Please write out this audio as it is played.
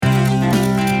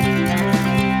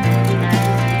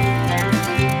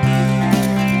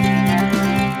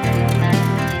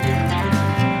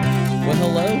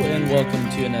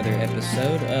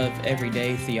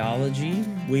Everyday Theology.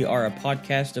 We are a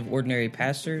podcast of ordinary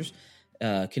pastors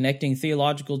connecting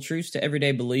theological truths to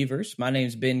everyday believers. My name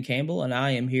is Ben Campbell, and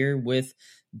I am here with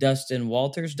Dustin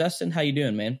Walters. Dustin, how you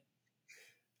doing, man?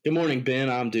 Good morning, Ben.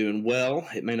 I'm doing well.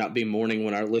 It may not be morning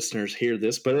when our listeners hear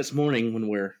this, but it's morning when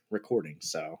we're recording.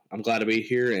 So I'm glad to be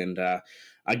here. And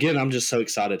again, I'm just so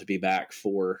excited to be back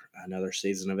for another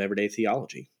season of Everyday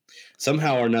Theology.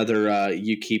 Somehow or another,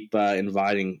 you keep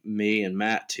inviting me and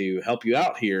Matt to help you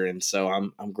out here, and so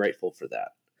I'm grateful for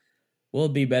that. Well,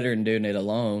 it'd be better than doing it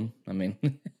alone. I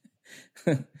mean,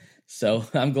 so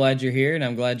I'm glad you're here, and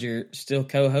I'm glad you're still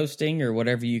co-hosting or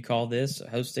whatever you call this,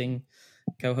 hosting,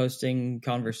 co-hosting,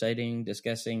 conversating,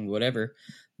 discussing, whatever.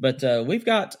 But we've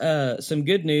got some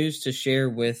good news to share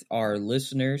with our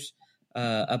listeners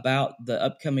about the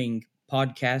upcoming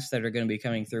podcasts that are going to be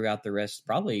coming throughout the rest,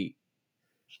 probably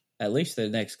at least the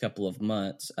next couple of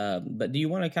months. But do you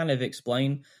want to kind of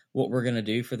explain what we're going to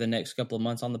do for the next couple of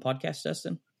months on the podcast,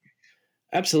 Dustin?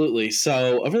 Absolutely.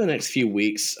 So over the next few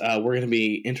weeks, we're going to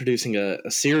be introducing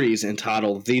a series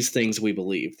entitled These Things We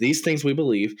Believe. These Things We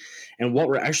Believe. And what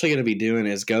we're actually going to be doing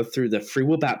is go through the Free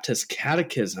Will Baptist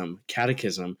Catechism.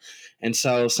 And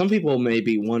so some people may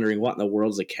be wondering, what in the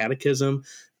world is a catechism?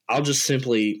 I'll just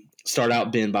simply start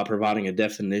out, Ben, by providing a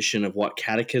definition of what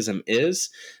catechism is.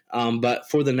 But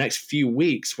for the next few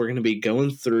weeks, we're going to be going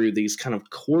through these kind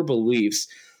of core beliefs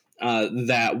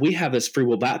that we have as Free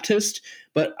Will Baptist.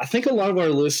 But I think a lot of our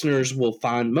listeners will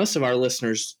find, most of our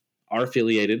listeners are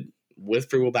affiliated with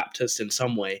Free Will Baptist in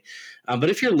some way. But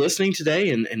if you're listening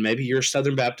today and maybe you're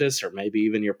Southern Baptist or maybe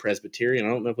even you're Presbyterian, I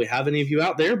don't know if we have any of you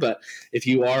out there, but if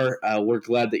you are, we're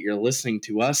glad that you're listening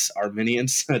to us,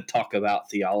 Arminians, talk about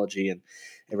theology and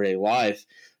everyday life.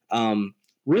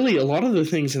 Really, a lot of the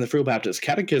things in the Free Will Baptist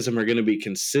Catechism are going to be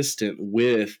consistent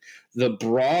with the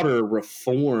broader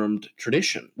Reformed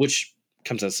tradition, which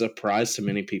comes as a surprise to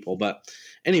many people. But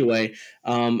anyway,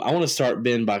 I want to start,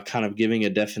 Ben, by kind of giving a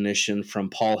definition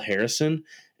from Paul Harrison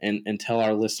and tell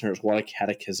our listeners what a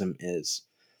catechism is.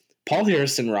 Paul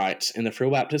Harrison writes in the Free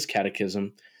Will Baptist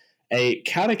Catechism, a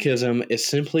catechism is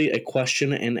simply a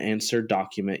question and answer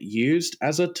document used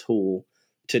as a tool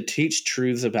to teach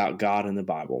truths about God and the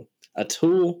Bible. A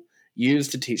tool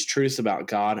used to teach truths about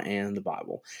God and the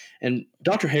Bible. And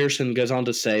Dr. Harrison goes on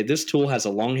to say, this tool has a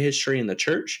long history in the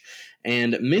church,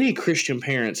 and many Christian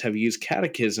parents have used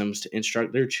catechisms to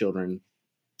instruct their children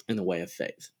in the way of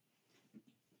faith.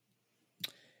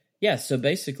 Yeah, so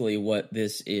basically what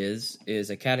this is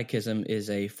a catechism is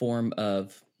a form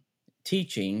of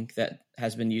teaching that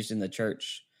has been used in the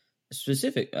church,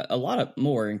 a lot of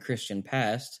more in Christian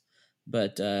past,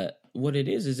 but what it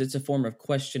is it's a form of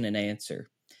question and answer.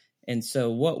 And so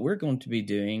what we're going to be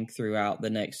doing throughout the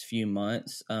next few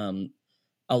months,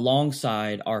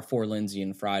 alongside our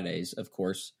Forlensian Fridays, of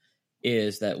course,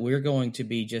 is that we're going to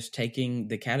be just taking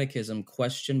the catechism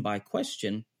question by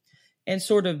question and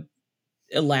sort of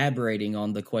elaborating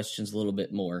on the questions a little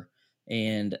bit more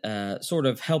and sort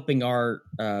of helping our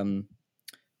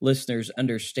listeners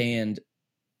understand,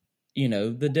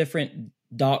 the different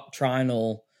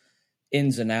doctrinal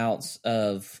ins and outs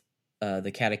of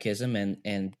the catechism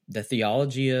and the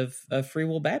theology of Free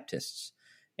Will Baptists.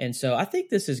 And so I think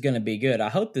this is going to be good. I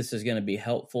hope this is going to be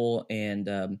helpful,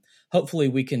 and hopefully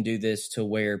we can do this to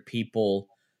where people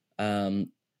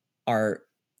are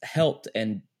helped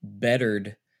and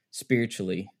bettered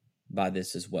spiritually by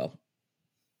this as well.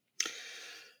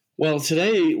 Well,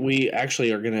 today we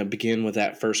actually are going to begin with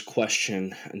that first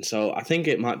question. And so I think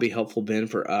it might be helpful, Ben,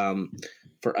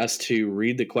 for us to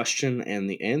read the question and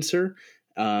the answer,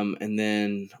 and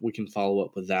then we can follow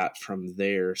up with that from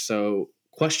there. So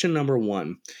question number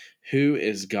 1, who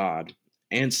is God?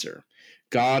 Answer,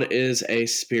 God is a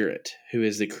spirit who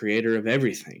is the creator of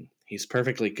everything. He's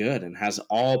perfectly good and has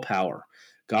all power.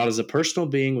 God is a personal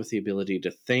being with the ability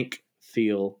to think,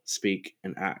 feel, speak,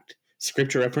 and act.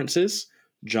 Scripture references,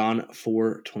 John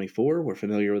 4:24. We're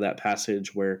familiar with that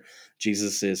passage where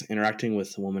Jesus is interacting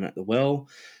with the woman at the well.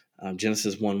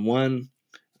 Genesis 1:1.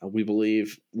 We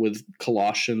believe with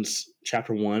Colossians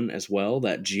chapter 1 as well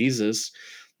that Jesus,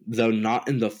 though not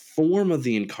in the form of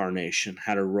the incarnation,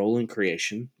 had a role in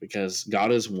creation because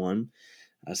God is one.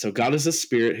 So God is a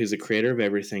spirit who's the creator of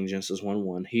everything, Genesis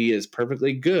 1:1. He is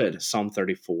perfectly good, Psalm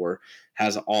 34,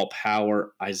 has all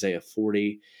power, Isaiah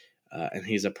 40, and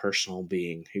he's a personal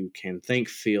being who can think,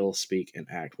 feel, speak, and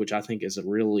act, which I think is a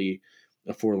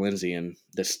Forlensian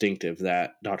distinctive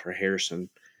that Dr. Harrison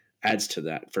adds to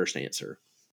that first answer.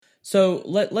 So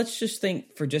let's just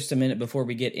think for just a minute before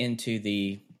we get into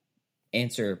the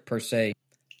answer per se.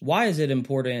 Why is it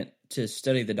important to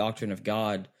study the doctrine of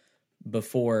God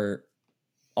before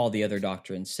all the other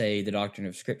doctrines, say the doctrine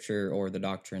of Scripture or the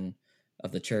doctrine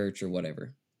of the church or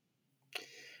whatever?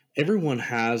 Everyone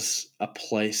has a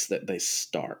place that they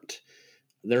start.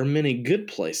 There are many good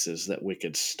places that we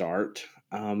could start.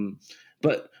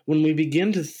 But when we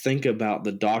begin to think about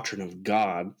the doctrine of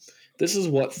God, this is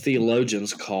what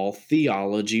theologians call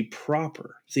theology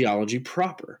proper. Theology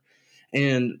proper.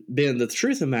 And Ben, the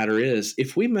truth of the matter is,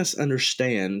 if we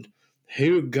misunderstand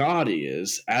who God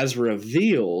is as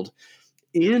revealed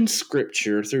in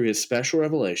Scripture through his special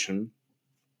revelation,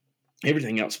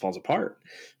 everything else falls apart.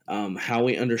 How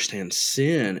we understand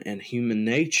sin and human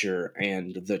nature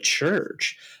and the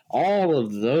church, all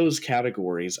of those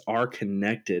categories are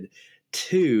connected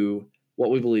to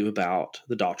what we believe about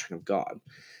the doctrine of God.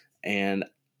 And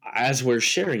as we're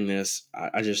sharing this,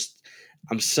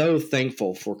 I'm so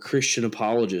thankful for Christian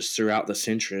apologists throughout the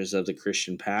centuries of the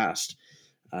Christian past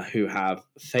who have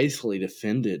faithfully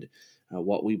defended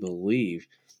what we believe.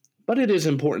 But it is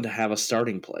important to have a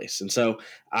starting place. And so,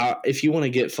 if you want to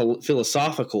get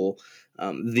philosophical,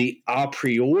 the a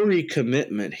priori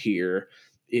commitment here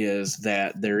is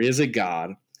that there is a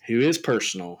God who is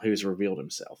personal, who has revealed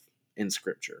himself in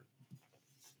Scripture.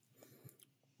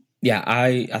 Yeah,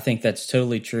 I think that's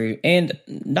totally true. And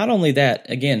not only that,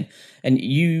 again, and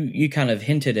you kind of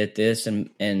hinted at this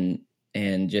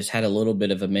and just had a little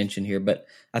bit of a mention here, but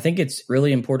I think it's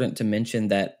really important to mention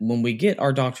that when we get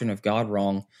our doctrine of God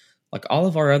wrong, like all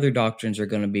of our other doctrines are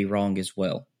going to be wrong as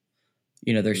well.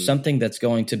 You know, there's something that's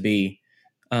going to be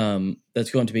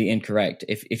incorrect.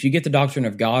 If you get the doctrine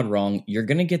of God wrong, you're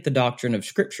going to get the doctrine of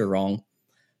Scripture wrong,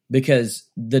 because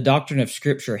the doctrine of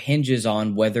Scripture hinges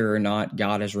on whether or not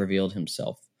God has revealed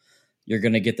himself. You're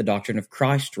going to get the doctrine of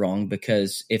Christ wrong,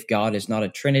 because if God is not a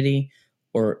Trinity,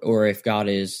 or if God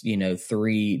is,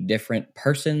 three different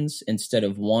persons instead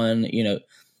of one,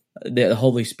 the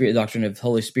Holy Spirit, doctrine of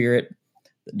Holy Spirit,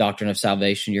 the doctrine of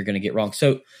salvation, you're going to get wrong.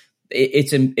 So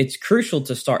it's crucial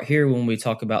to start here when we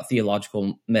talk about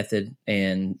theological method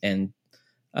and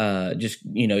just,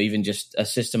 even just a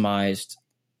systemized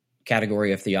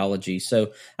category of theology.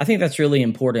 So I think that's really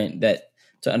important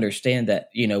to understand that,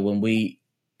 when we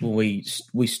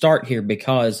start here,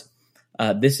 because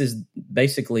this is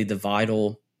basically the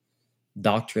vital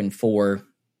doctrine for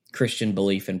Christian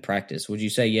belief and practice. Would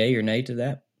you say yay or nay to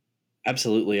that?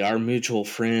 Absolutely. Our mutual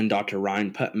friend, Dr.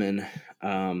 Ryan Putman,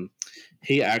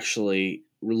 he actually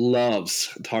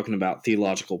loves talking about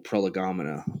theological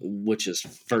prolegomena, which is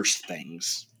first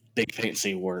things. Big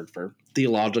fancy word for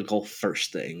theological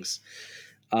first things.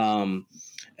 And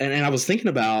I was thinking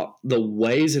about the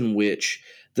ways in which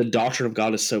the doctrine of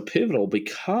God is so pivotal,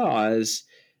 because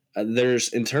there's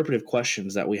interpretive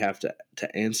questions that we have to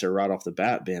answer right off the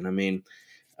bat, Ben. I mean,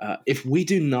 if we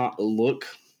do not look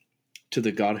to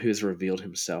the God who has revealed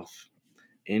himself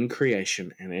in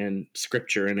creation and in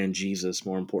Scripture and in Jesus,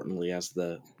 more importantly, as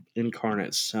the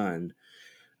incarnate Son,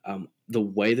 the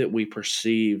way that we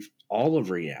perceive all of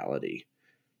reality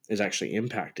is actually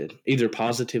impacted either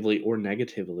positively or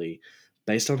negatively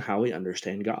based on how we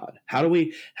understand God. How do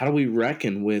we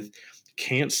reckon with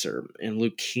cancer and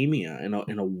leukemia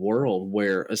in a world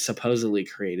where it's supposedly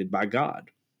created by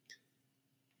God?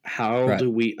 How Right.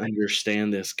 do we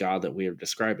understand this God that we are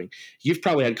describing? You've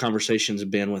probably had conversations,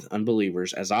 Ben, with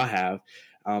unbelievers, as I have,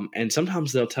 and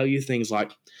sometimes they'll tell you things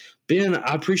like, Ben,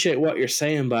 I appreciate what you're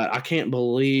saying, but I can't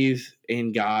believe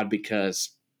in God because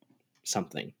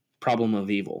something, problem of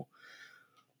evil.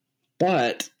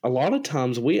 But a lot of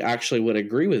times we actually would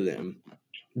agree with them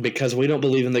because we don't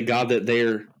believe in the God that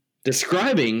they're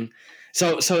describing.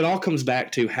 So it all comes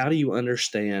back to, how do you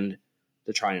understand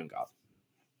the triune God?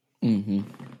 Mm-hmm.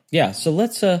 Yeah. So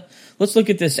let's look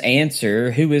at this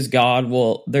answer. Who is God?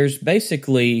 Well, there's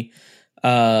basically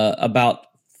about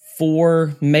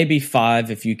 4, maybe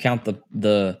 5, if you count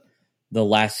the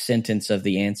last sentence of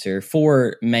the answer,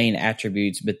 4 main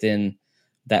attributes, but then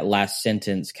that last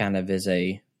sentence kind of is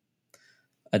a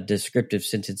descriptive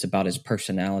sentence about his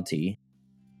personality.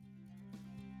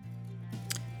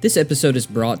 This episode is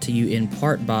brought to you in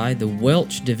part by the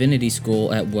Welch Divinity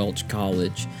School at Welch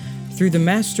College. Through the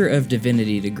Master of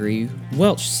Divinity degree,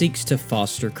 Welch seeks to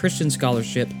foster Christian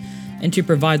scholarship and to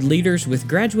provide leaders with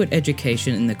graduate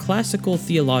education in the classical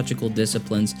theological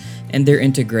disciplines and their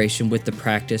integration with the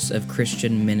practice of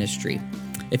Christian ministry.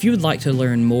 If you would like to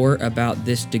learn more about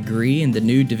this degree in the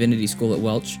new Divinity School at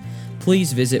Welch,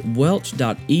 please visit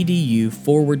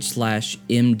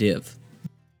welch.edu/MDiv.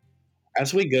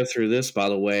 As we go through this, by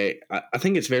the way, I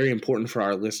think it's very important for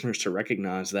our listeners to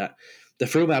recognize that the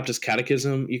Free Will Baptist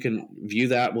Catechism, you can view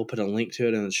that. We'll put a link to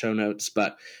it in the show notes.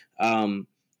 But one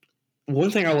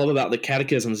thing I love about the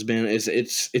Catechism has been is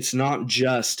it's not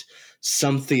just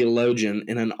some theologian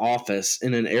in an office,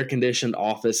 in an air-conditioned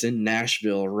office in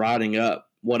Nashville, writing up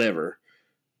whatever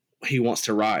he wants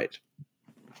to write.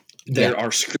 There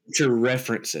are scripture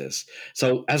references.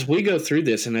 So as we go through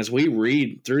this and as we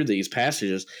read through these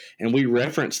passages and we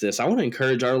reference this, I want to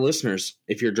encourage our listeners,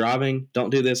 if you're driving,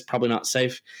 don't do this, probably not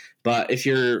safe. But if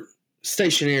you're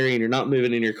stationary and you're not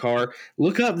moving in your car,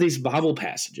 look up these Bible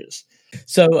passages.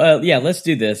 So, let's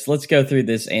do this. Let's go through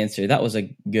this answer. That was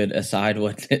a good aside,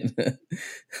 wasn't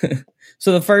it?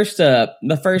 So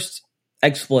the first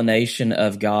explanation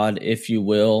of God, if you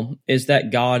will, is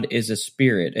that God is a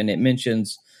spirit, and it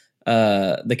mentions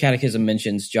the Catechism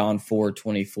mentions John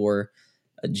 4:24,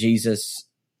 Jesus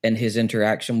and his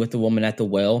interaction with the woman at the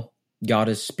well. God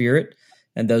is spirit,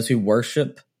 and those who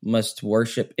worship must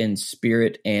worship in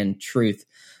spirit and truth.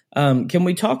 Can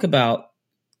we talk about,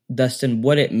 Dustin,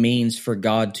 what it means for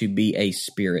God to be a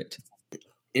spirit?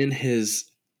 In his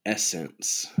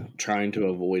essence, trying to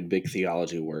avoid big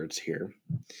theology words here,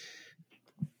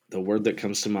 the word that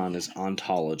comes to mind is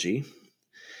ontology.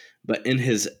 But in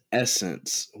his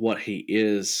essence, what he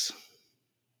is,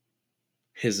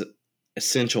 his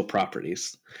essential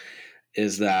properties,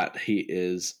 is that he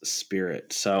is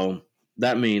spirit. So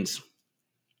that means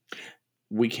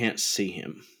we can't see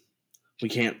him. We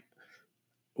can't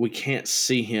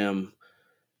see him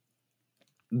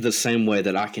the same way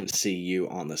that I can see you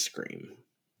on the screen.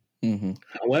 Mm-hmm.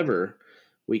 However,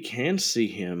 we can see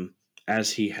him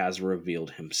as he has revealed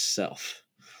himself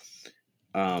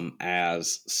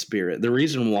as spirit. The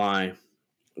reason why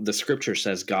the scripture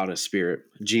says God is spirit,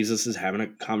 Jesus is having a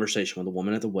conversation with a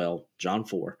woman at the well, John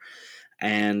 4,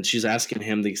 and she's asking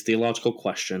him these theological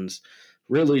questions,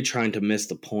 really trying to miss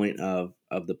the point of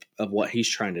what he's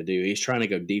trying to do. He's trying to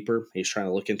go deeper. He's trying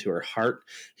to look into her heart.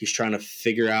 He's trying to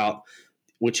figure out,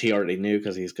 which he already knew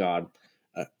because he's God.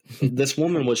 This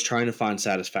woman was trying to find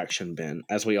satisfaction, Ben,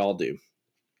 as we all do.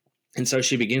 And so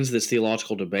she begins this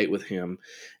theological debate with him,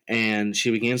 and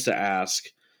she begins to ask,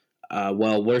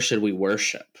 well, where should we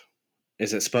worship?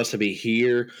 Is it supposed to be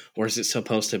here, or is it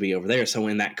supposed to be over there? So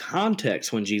in that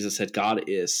context, when Jesus said God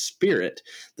is spirit,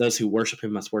 those who worship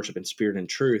him must worship in spirit and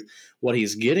truth, what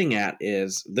he's getting at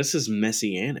is this is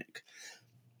messianic.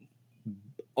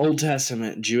 Old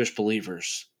Testament Jewish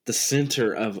believers, the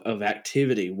center of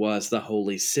activity was the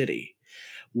holy city.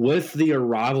 With the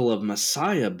arrival of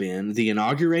Messiah, Ben, the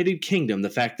inaugurated kingdom, the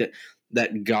fact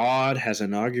that God has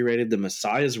inaugurated the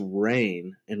Messiah's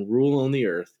reign and rule on the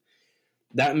earth,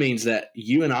 that means that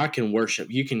you and I can worship.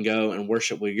 You can go and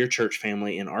worship with your church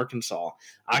family in Arkansas.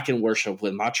 I can worship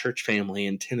with my church family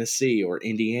in Tennessee or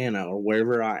Indiana or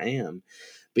wherever I am,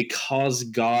 because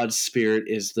God's spirit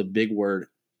is the big word,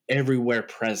 everywhere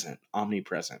present,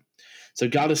 omnipresent. So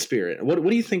God is spirit. What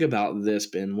do you think about this,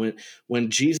 Ben? When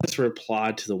Jesus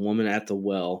replied to the woman at the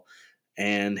well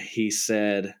and he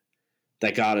said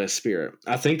that God is spirit,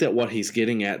 I think that what he's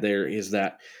getting at there is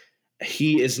that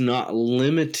he is not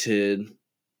limited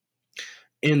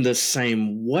in the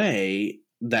same way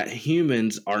that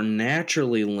humans are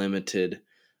naturally limited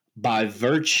by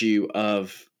virtue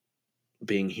of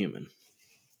being human.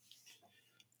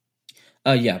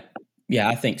 Yeah,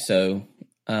 I think so.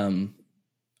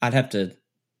 I'd have to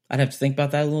think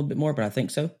about that a little bit more, but I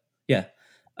think so. Yeah.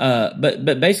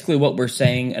 But basically what we're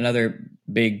saying, another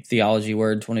big theology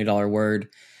word, $20 word,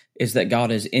 is that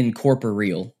God is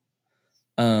incorporeal.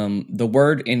 The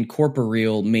word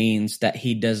incorporeal means that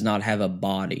he does not have a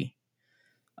body.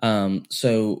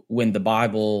 So when the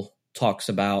Bible talks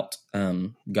about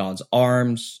God's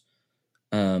arms,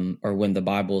 or when the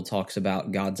Bible talks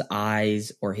about God's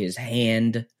eyes or his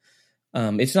hand,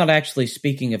 it's not actually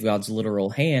speaking of God's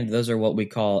literal hand. Those are what we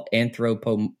call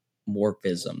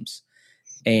anthropomorphisms.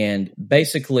 And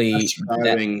basically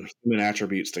ascribing human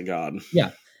attributes to God.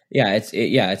 Yeah.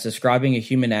 It's ascribing a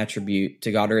human attribute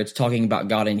to God, or it's talking about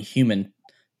God in human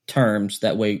terms.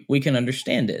 That way we can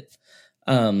understand it.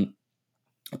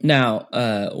 Now,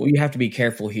 you have to be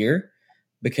careful here,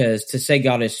 because to say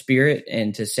God is spirit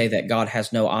and to say that God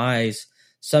has no eyes,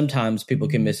 sometimes people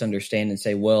can misunderstand and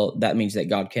say, well, that means that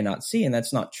God cannot see, and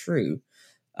that's not true.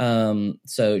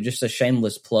 So just a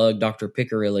shameless plug,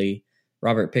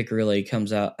 Robert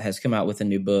Piccirilli has come out with a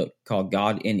new book called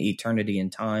God in Eternity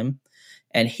and Time.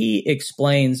 And he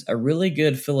explains a really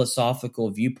good philosophical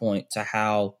viewpoint to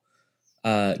how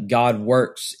God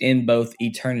works in both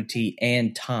eternity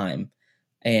and time,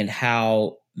 and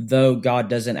how, though God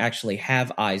doesn't actually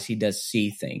have eyes, he does see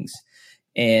things.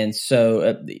 And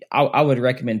so I would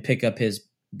recommend pick up his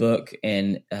book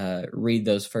and read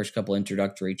those first couple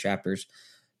introductory chapters,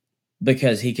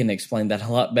 because he can explain that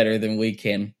a lot better than we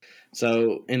can.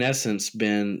 So in essence,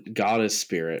 Ben, God is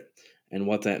spirit. And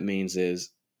what that means is,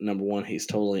 number one, he's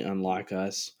totally unlike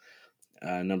us.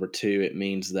 Number two, it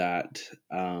means that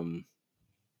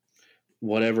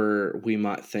whatever we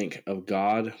might think of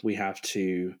God, we have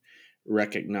to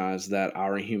recognize that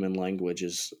our human language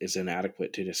is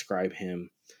inadequate to describe him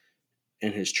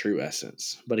in his true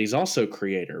essence. But he's also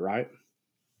creator, right?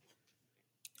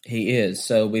 He is.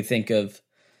 So we think of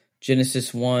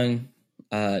Genesis 1.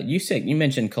 You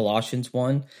mentioned Colossians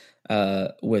 1.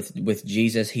 With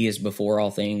Jesus, he is before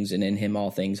all things, and in him all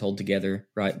things hold together,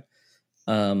 right?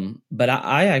 But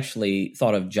I actually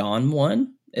thought of John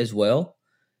 1 as well.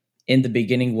 In the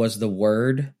beginning was the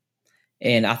Word.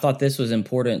 And I thought this was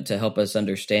important to help us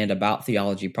understand about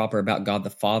theology proper, about God the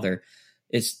Father.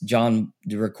 It's John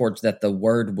records that the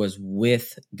Word was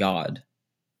with God.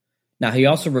 Now, he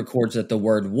also records that the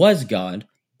Word was God,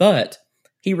 but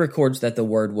he records that the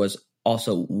Word was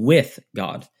also with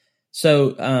God. So,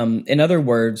 in other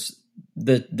words,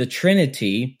 the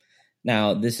Trinity,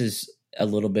 now this is a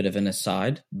little bit of an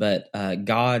aside, but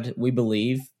God, we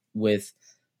believe with,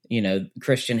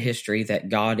 Christian history that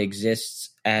God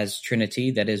exists as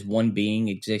Trinity, that is one being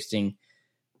existing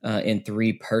in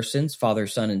three persons, Father,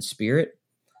 Son, and Spirit.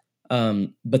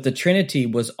 But the Trinity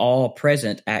was all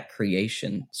present at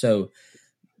creation. So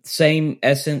same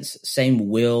essence, same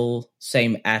will,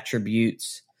 same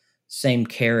attributes, same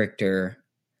character,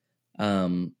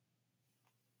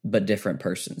 but different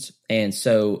persons. And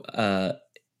so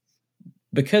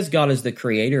because God is the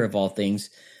creator of all things,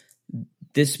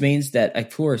 this means that, of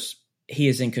course, he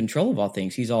is in control of all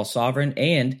things. He's all sovereign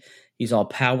and he's all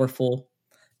powerful.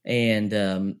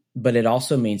 And but it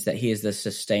also means that he is the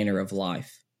sustainer of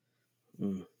life.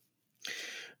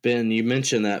 Ben, you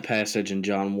mentioned that passage in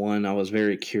John 1. I was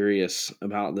very curious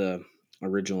about the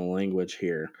original language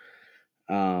here.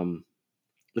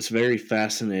 It's very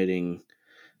fascinating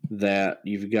that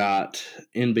you've got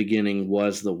in beginning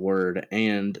was the Word,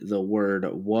 and the Word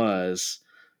was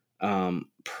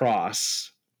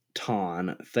pros,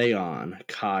 ton, theon,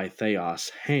 kai,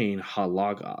 theos, hein,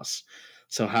 halagos.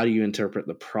 So how do you interpret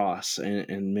the pros?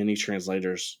 And many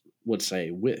translators would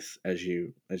say with, as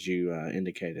you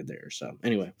indicated there. So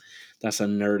anyway, that's a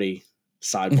nerdy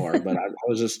sidebar, but I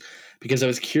was just because I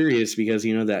was curious because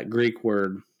that Greek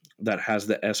word that has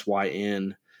the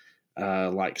syn,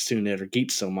 like sunit or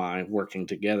gipsomai working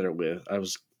together with. I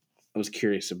was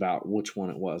curious about which one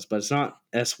it was, but it's not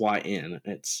syn,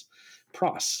 it's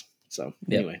pros. So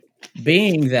anyway,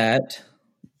 being that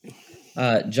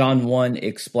John 1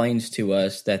 explains to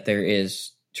us that there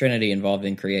is Trinity involved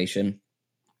in creation,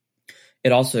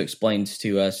 it also explains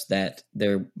to us that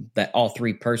all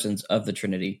three persons of the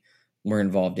Trinity were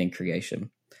involved in creation.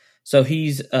 So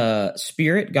he's a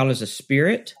spirit. God is a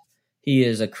spirit. He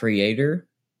is a creator,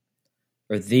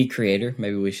 or the creator.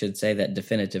 Maybe we should say that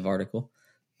definitive article.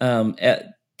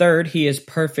 Third, he is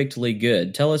perfectly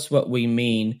good. Tell us what we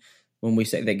mean when we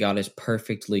say that God is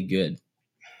perfectly good.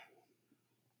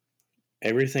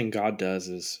 Everything God does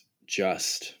is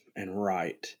just and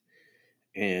right.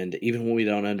 And even when we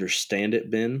don't understand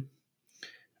it, Ben,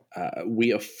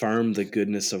 we affirm the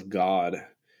goodness of God.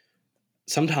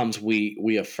 Sometimes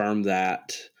we affirm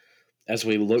that as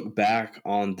we look back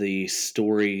on the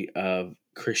story of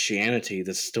Christianity,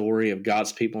 the story of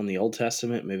God's people in the Old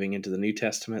Testament moving into the New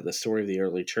Testament, the story of the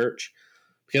early church.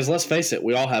 Because let's face it,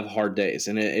 we all have hard days.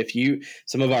 And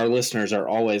some of our listeners are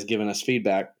always giving us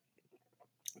feedback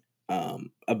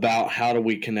about how do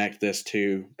we connect this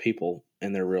to people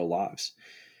in their real lives.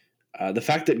 The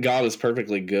fact that God is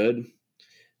perfectly good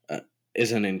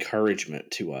is an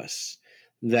encouragement to us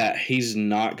that he's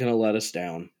not going to let us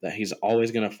down, that he's always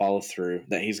going to follow through,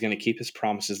 that he's going to keep his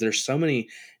promises. There's so many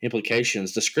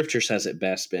implications. The scripture says it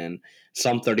best, Ben.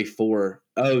 Psalm 34,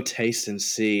 oh, taste and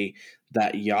see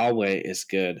that Yahweh is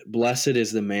good. Blessed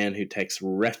is the man who takes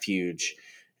refuge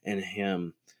in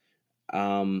him.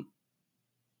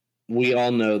 We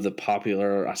all know the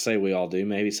popular, I say we all do,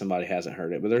 maybe somebody hasn't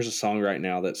heard it, but there's a song right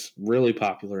now that's really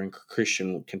popular in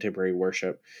Christian contemporary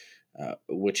worship,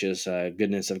 which is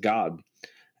Goodness of God.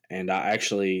 And I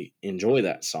actually enjoy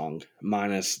that song,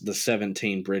 minus the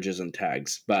 17 bridges and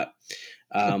tags. But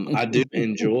I do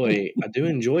enjoy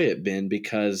it, Ben,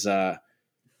 because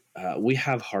we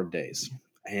have hard days.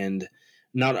 And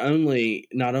not only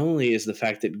is the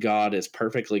fact that God is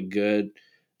perfectly good,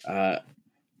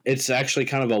 it's actually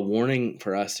kind of a warning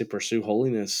for us to pursue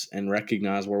holiness and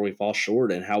recognize where we fall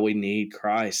short and how we need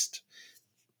Christ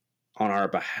on our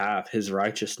behalf, his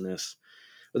righteousness.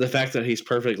 But the fact that he's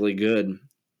perfectly good,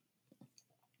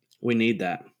 we need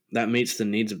that. That meets the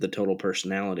needs of the total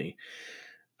personality.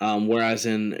 Whereas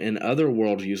in other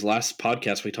worldviews, last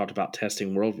podcast we talked about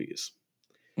testing worldviews.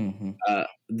 Mm-hmm.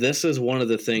 This is one of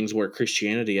the things where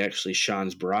Christianity actually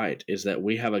shines bright, is that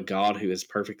we have a God who is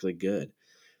perfectly good.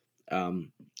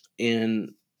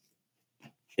 In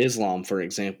Islam, for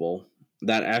example,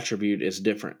 that attribute is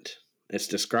different. It's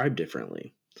described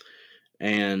differently,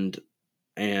 and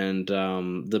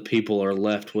the people are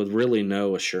left with really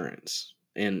no assurance.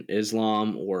 In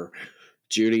Islam or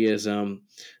Judaism,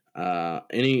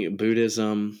 any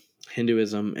Buddhism,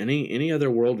 Hinduism, any other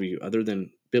worldview other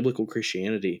than biblical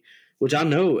Christianity, which I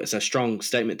know is a strong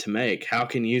statement to make. How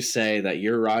can you say that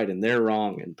you're right and they're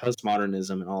wrong, and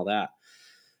postmodernism and all that?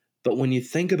 But when you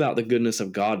think about the goodness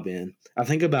of God, Ben, I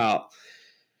think about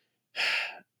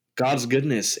God's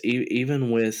goodness,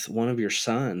 even with one of your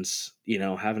sons,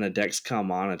 having a Dexcom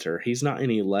monitor. He's not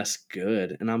any less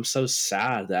good, and I'm so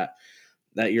sad that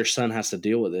your son has to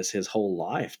deal with this his whole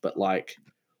life. But like,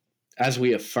 as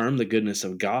we affirm the goodness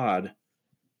of God,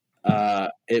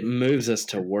 it moves us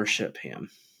to worship Him.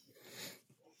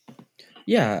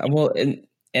 Yeah, well,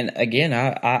 and again,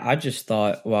 I just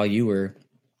thought while you were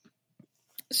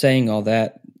saying all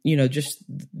that, just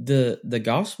the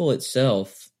gospel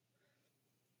itself,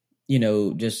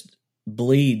 just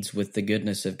bleeds with the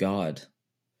goodness of God.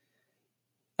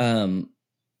 Blessed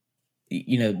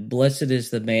is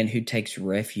the man who takes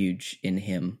refuge in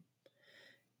Him.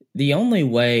 The only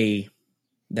way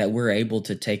that we're able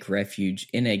to take refuge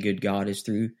in a good God is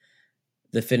through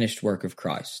the finished work of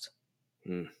Christ.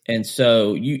 And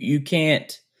so you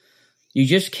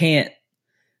just can't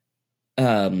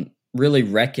really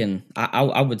reckon.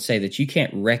 I would say that you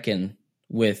can't reckon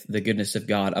with the goodness of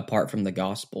God apart from the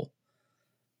gospel,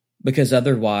 because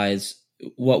otherwise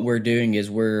what we're doing is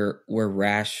we're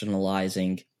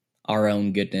rationalizing our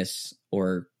own goodness,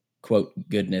 or quote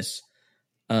goodness,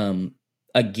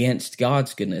 against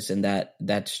God's goodness, and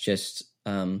that's just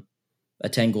a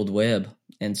tangled web.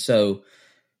 And so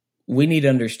we need to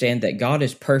understand that God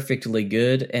is perfectly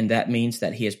good, and that means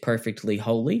that He is perfectly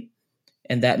holy.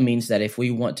 And that means that if we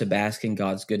want to bask in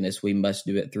God's goodness, we must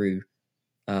do it through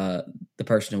the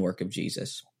person and work of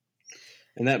Jesus.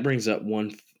 And that brings up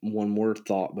one more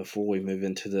thought before we move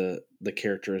into the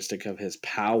characteristic of His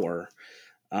power.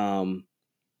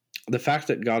 The fact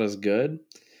that God is good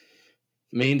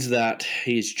means that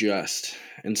He's just.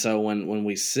 And so when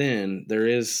we sin, there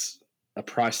is a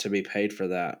price to be paid for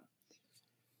that.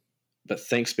 But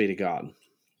thanks be to God.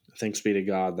 Thanks be to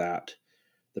God that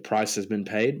the price has been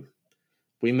paid.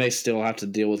 We may still have to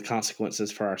deal with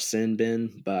consequences for our sin,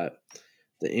 Ben, but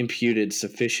the imputed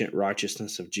sufficient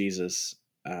righteousness of Jesus,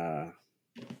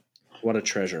 what a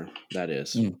treasure that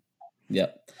is.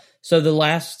 Yep. So the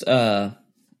last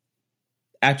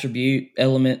attribute,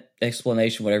 element,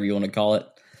 explanation, whatever you want to call it,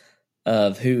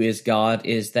 of who is God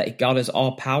is that God is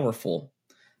all powerful.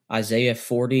 Isaiah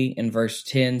 40 and verse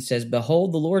 10 says,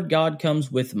 "Behold, the Lord God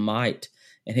comes with might,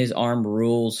 and His arm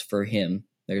rules for Him."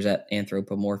 There's that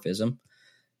anthropomorphism.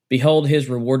 "Behold, His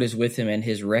reward is with Him, and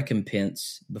His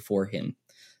recompense before Him."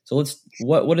 So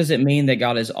what does it mean that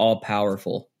God is all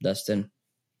powerful, Dustin?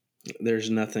 There's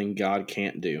nothing God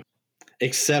can't do,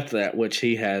 except that which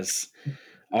He has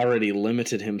already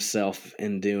limited Himself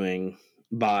in doing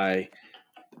by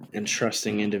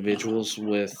entrusting individuals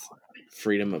with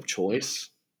freedom of choice.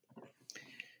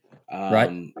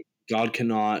 Right. God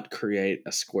cannot create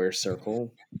a square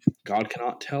circle. God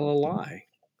cannot tell a lie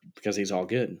because He's all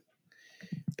good.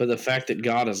 But the fact that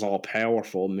God is all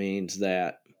powerful means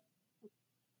that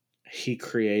He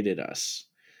created us.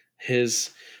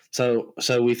 So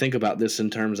we think about this in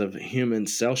terms of human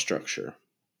cell structure.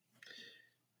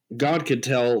 God could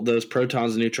tell those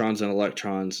protons, neutrons, and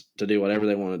electrons to do whatever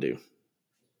they want to do.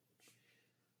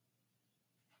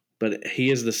 But He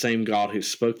is the same God who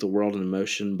spoke the world in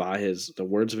motion by the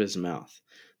words of His mouth.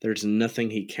 There's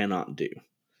nothing He cannot do.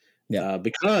 Yeah.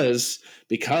 Because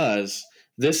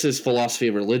this is philosophy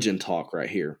of religion talk right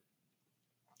here.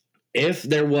 If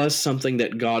there was something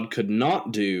that God could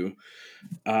not do,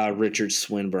 Richard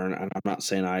Swinburne, and I'm not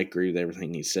saying I agree with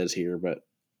everything he says here, but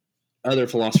other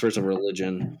philosophers of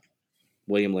religion,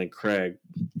 William Lane Craig,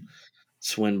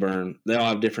 Swinburne, they all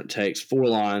have different takes. 4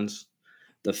 lines.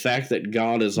 The fact that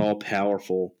God is all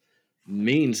powerful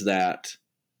means that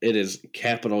it is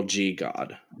capital G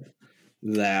God.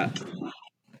 That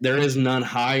there is none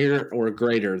higher or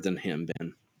greater than Him,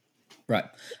 Ben. Right.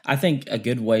 I think a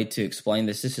good way to explain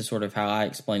this is sort of how I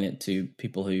explain it to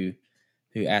people who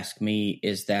ask me,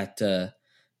 is that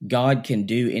God can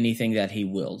do anything that He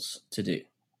wills to do.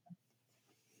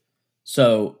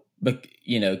 So, but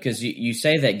because you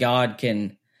say that God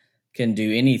can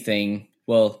do anything,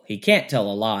 well, He can't tell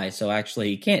a lie, so actually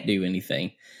He can't do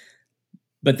anything.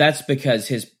 But that's because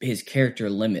his character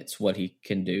limits what He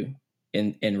can do.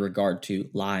 in regard to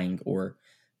lying or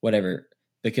whatever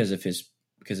because of his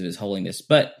holiness.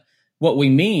 But what we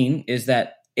mean is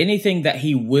that anything that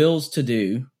he wills to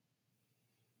do,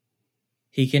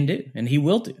 he can do and he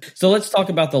will do. So let's talk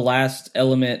about the last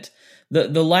element.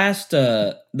 The last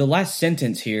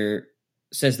sentence here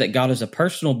says that God is a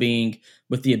personal being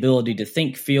with the ability to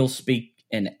think, feel, speak,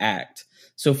 and act.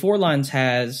 So Four Lines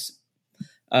has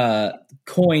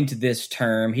coined this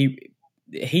term.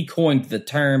 He coined the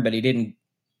term, but he didn't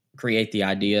create the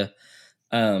idea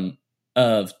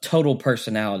of total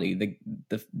personality.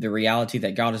 The reality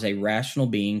that God is a rational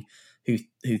being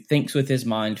who thinks with his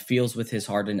mind, feels with his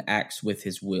heart, and acts with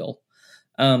his will.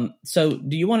 So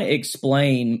do you want to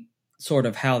explain sort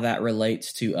of how that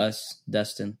relates to us,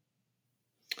 Dustin?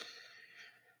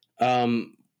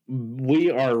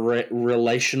 We are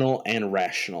relational and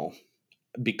rational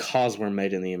because we're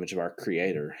made in the image of our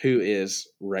Creator, who is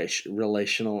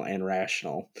relational and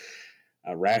rational,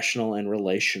 rational and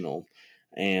relational.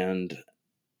 And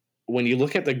when you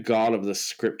look at the God of the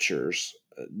Scriptures,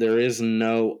 there is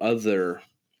no other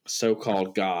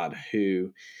so-called God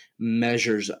who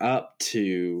measures up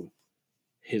to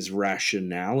his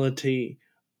rationality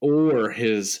or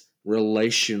his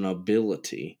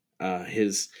relationability.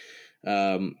 He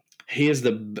has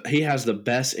the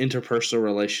best interpersonal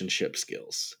relationship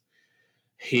skills.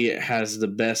 He has the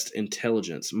best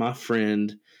intelligence. My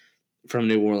friend from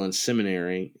New Orleans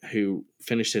Seminary, who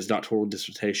finished his doctoral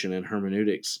dissertation in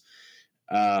hermeneutics,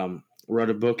 wrote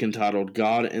a book entitled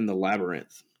God in the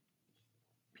Labyrinth,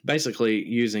 basically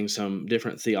using some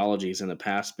different theologies in the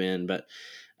past, Ben, but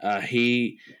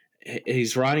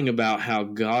he's writing about how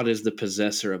God is the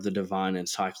possessor of the divine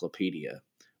encyclopedia.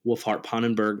 Wolfhart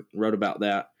Pannenberg wrote about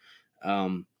that.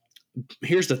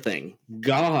 Here's the thing.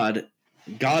 God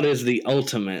is the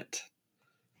ultimate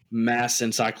mass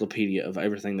encyclopedia of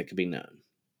everything that could be known.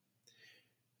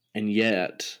 And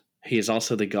yet, he is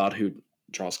also the God who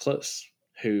draws close,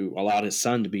 who allowed his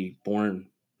son to be born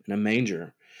in a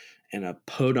manger in a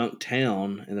podunk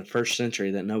town in the first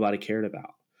century that nobody cared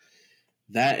about.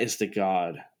 That is the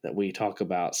God that we talk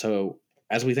about. So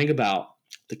as we think about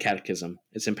the catechism,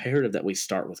 it's imperative that we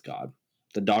start with God,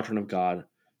 the doctrine of God,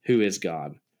 who is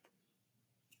God.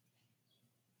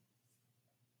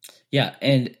 Yeah,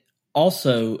 and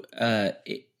also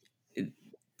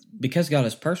because God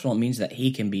is personal, it means that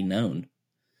he can be known.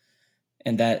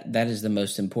 And that is the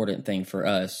most important thing for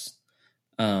us,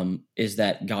 is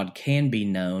that God can be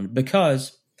known.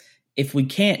 Because if we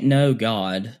can't know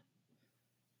God,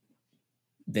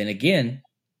 then again,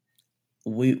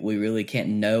 we really can't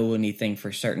know anything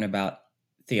for certain about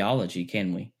theology,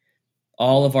 can we?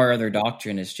 All of our other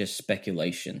doctrine is just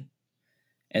speculation.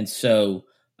 And so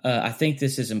I think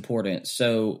this is important.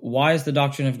 So why is the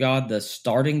doctrine of God the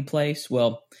starting place?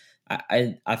 Well,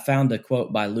 I found a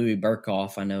quote by Louis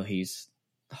Berkhoff. I know he's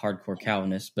a hardcore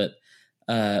Calvinist, but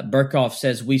Berkhoff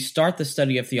says, we start the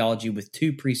study of theology with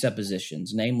two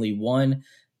presuppositions, namely, one,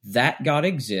 that God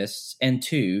exists, and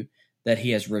two, that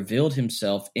he has revealed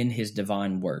himself in his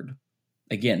divine word.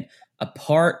 Again,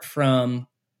 apart from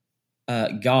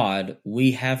God,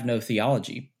 we have no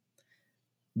theology.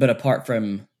 But apart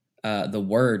from the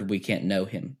word, we can't know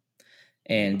him.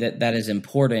 And that is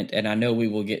important. And I know we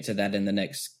will get to that in the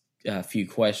next few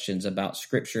questions about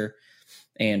scripture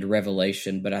and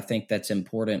revelation. But I think that's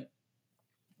important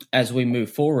as we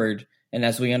move forward and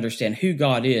as we understand who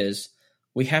God is.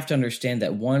 We have to understand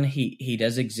that, one, he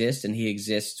does exist, and he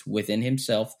exists within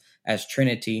himself as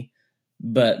Trinity.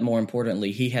 But more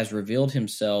importantly, he has revealed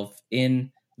himself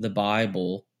in the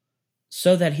Bible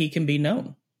so that he can be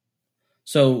known.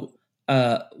 So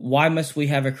why must we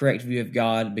have a correct view of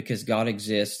God? Because God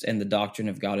exists, and the doctrine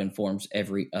of God informs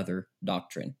every other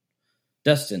doctrine.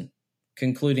 Dustin,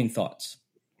 concluding thoughts.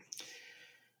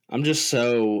 I'm just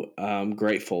so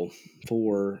grateful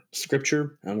for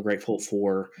Scripture. I'm grateful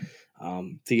for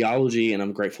theology, and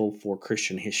I'm grateful for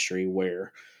Christian history,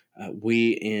 where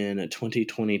we in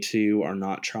 2022 are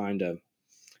not trying to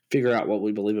figure out what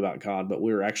we believe about God, but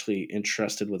we're actually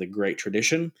entrusted with a great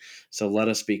tradition. So let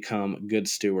us become good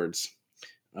stewards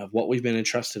of what we've been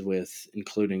entrusted with,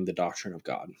 including the doctrine of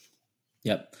God.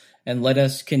 Yep. And let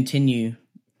us continue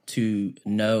to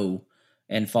know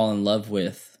and fall in love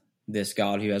with this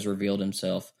God who has revealed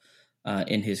himself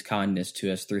in his kindness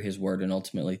to us through his word and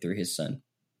ultimately through his son.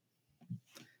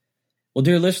 Well,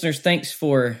 dear listeners, thanks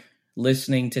for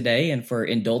listening today and for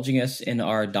indulging us in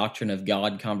our Doctrine of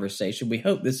God conversation. We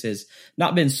hope this has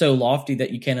not been so lofty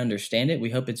that you can't understand it. We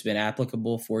hope it's been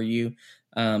applicable for you.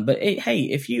 But hey,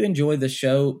 if you enjoy the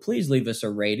show, please leave us a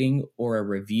rating or a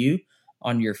review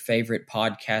on your favorite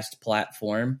podcast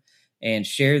platform. and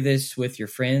share this with your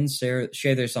friends.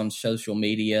 Share this on social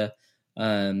media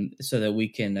so that we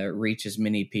can reach as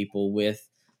many people with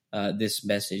this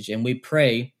message. And we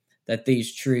pray that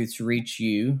these truths reach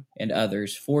you and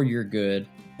others for your good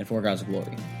and for God's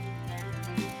glory.